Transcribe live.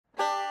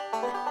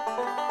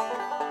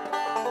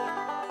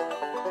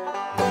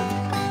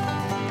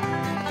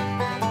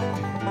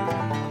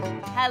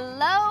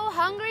Hello,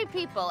 hungry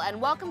people, and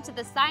welcome to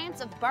the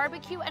Science of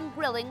Barbecue and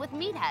Grilling with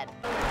Meathead.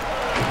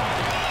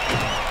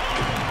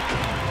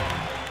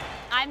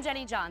 I'm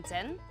Jenny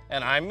Johnson.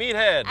 And I'm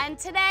Meathead. And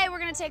today we're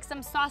gonna take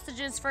some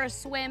sausages for a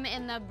swim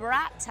in the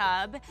Brat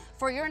Tub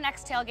for your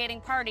next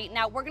tailgating party.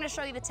 Now, we're gonna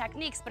show you the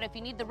techniques, but if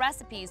you need the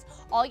recipes,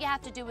 all you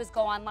have to do is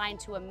go online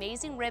to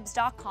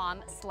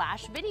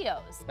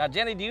amazingribs.com/videos. Now,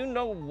 Jenny, do you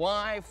know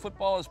why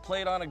football is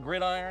played on a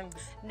gridiron?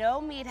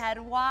 No, Meathead,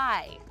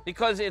 why?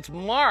 Because it's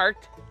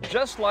marked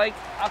just like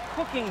a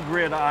cooking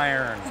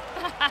gridiron.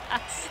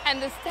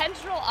 And the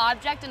central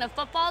object in a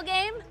football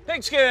game?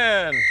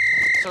 Pigskin!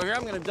 So here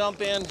I'm gonna dump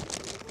in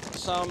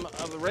some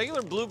of the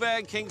regular blue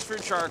bag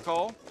Kingsford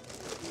charcoal.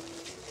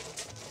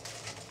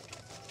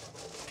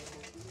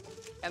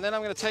 And then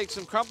I'm gonna take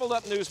some crumpled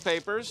up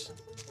newspapers,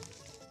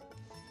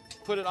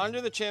 put it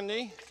under the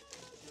chimney,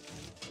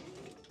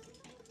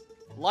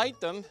 light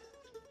them,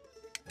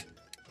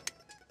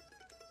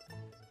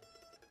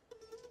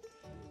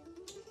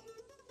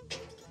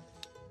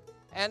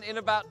 and in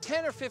about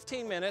 10 or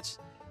 15 minutes,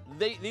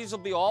 these will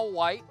be all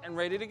white and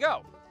ready to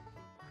go.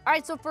 All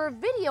right, so for a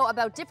video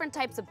about different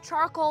types of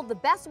charcoal, the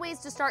best ways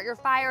to start your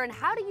fire, and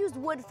how to use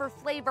wood for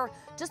flavor,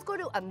 just go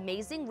to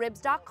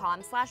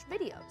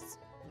amazingribs.com/videos.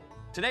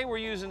 Today we're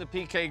using the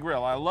PK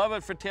grill. I love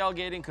it for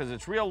tailgating because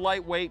it's real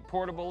lightweight,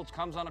 portable, it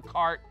comes on a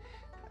cart,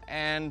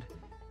 and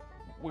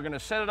we're gonna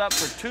set it up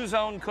for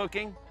 2-zone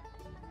cooking.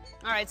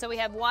 All right, so we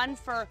have one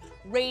for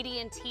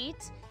radiant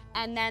heat,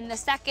 and then the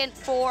second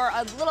for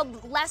a little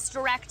less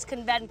direct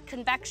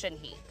convection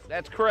heat.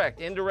 That's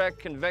correct. Indirect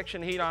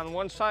convection heat on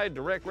one side,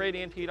 direct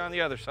radiant heat on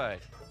the other side.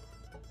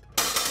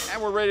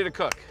 And we're ready to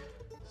cook.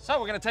 So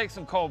we're gonna take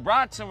some cold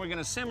brats and we're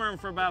gonna simmer them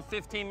for about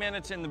 15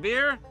 minutes in the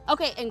beer.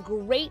 Okay, and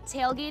great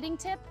tailgating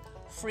tip,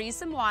 freeze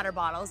some water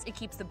bottles. It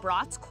keeps the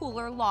brats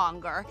cooler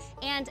longer,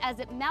 and as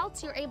it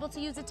melts, you're able to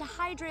use it to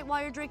hydrate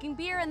while you're drinking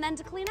beer and then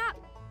to clean up.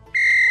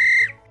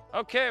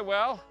 Okay,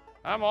 well,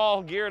 I'm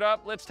all geared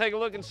up. Let's take a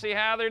look and see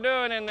how they're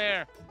doing in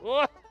there.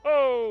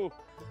 Whoa,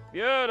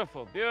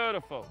 beautiful,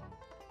 beautiful.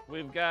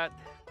 We've got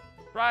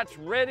brats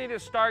ready to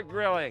start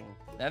grilling.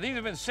 Now, these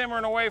have been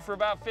simmering away for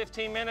about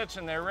 15 minutes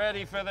and they're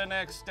ready for the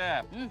next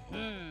step.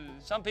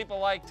 Some people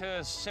like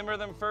to simmer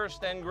them first,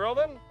 then grill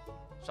them.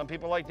 Some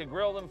people like to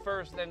grill them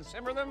first, then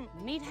simmer them.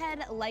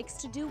 Meathead likes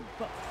to do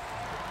both.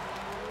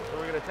 So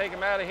we're gonna take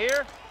them out of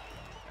here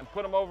and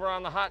put them over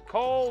on the hot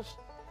coals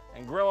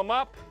and grill them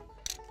up.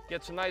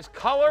 Get some nice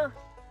color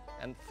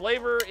and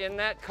flavor in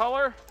that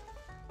color.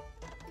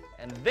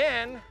 And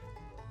then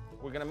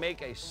we're gonna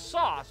make a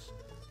sauce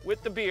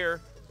with the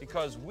beer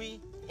because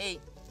we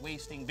hate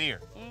wasting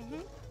beer.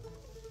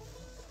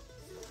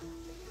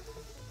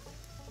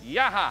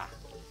 Yaha!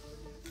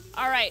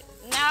 All right,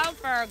 now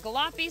for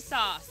gloppy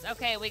sauce.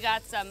 Okay, we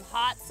got some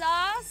hot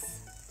sauce,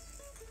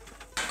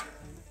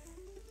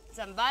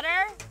 some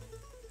butter.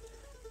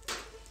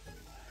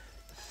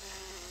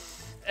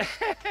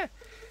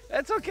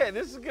 That's okay,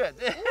 this is good.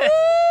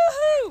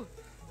 Woohoo!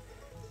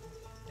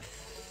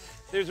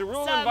 There's a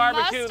rule Some in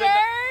barbecue mustard.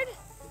 that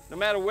no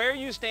matter where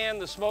you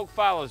stand, the smoke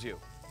follows you.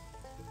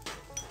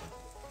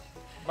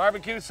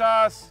 Barbecue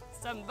sauce.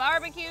 Some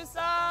barbecue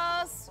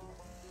sauce.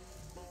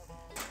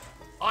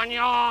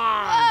 Onion.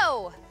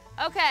 Whoa!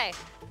 Okay,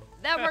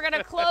 then we're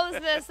gonna close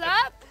this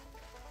up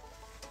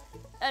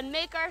and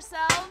make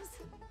ourselves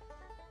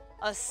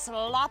a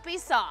sloppy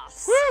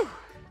sauce. Woo!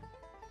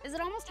 Is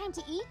it almost time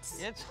to eat?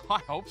 I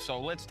hope so.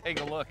 Let's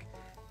take a look.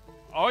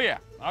 Oh yeah,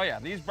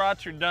 these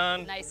brats are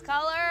done. Nice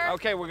color.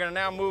 Okay, we're gonna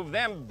now move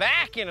them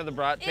back into the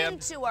brat tub.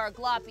 Into our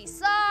gloppy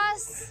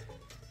sauce.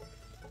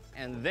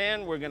 And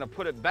then we're gonna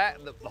put it back,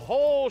 the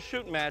whole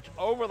shooting match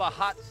over the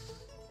hot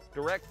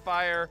direct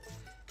fire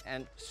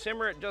and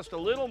simmer it just a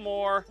little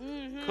more.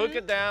 Cook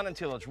it down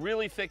until it's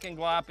really thick and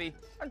gloppy,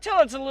 until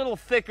it's a little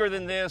thicker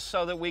than this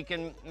so that we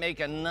can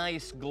make a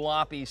nice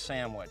gloppy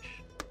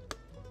sandwich.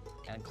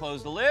 And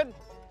close the lid,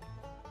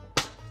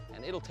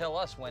 and it'll tell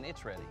us when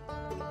it's ready.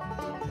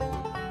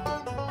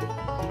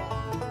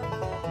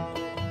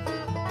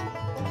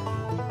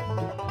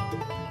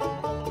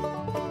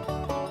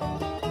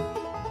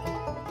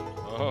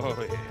 Oh,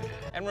 yeah.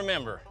 And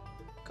remember,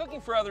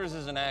 cooking for others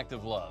is an act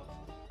of love.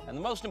 And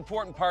the most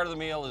important part of the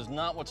meal is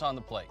not what's on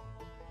the plate,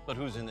 but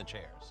who's in the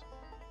chairs.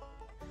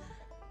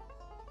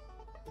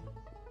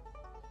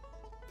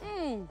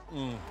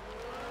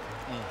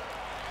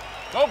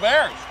 Go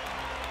Bears!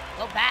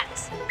 Go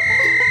Bats.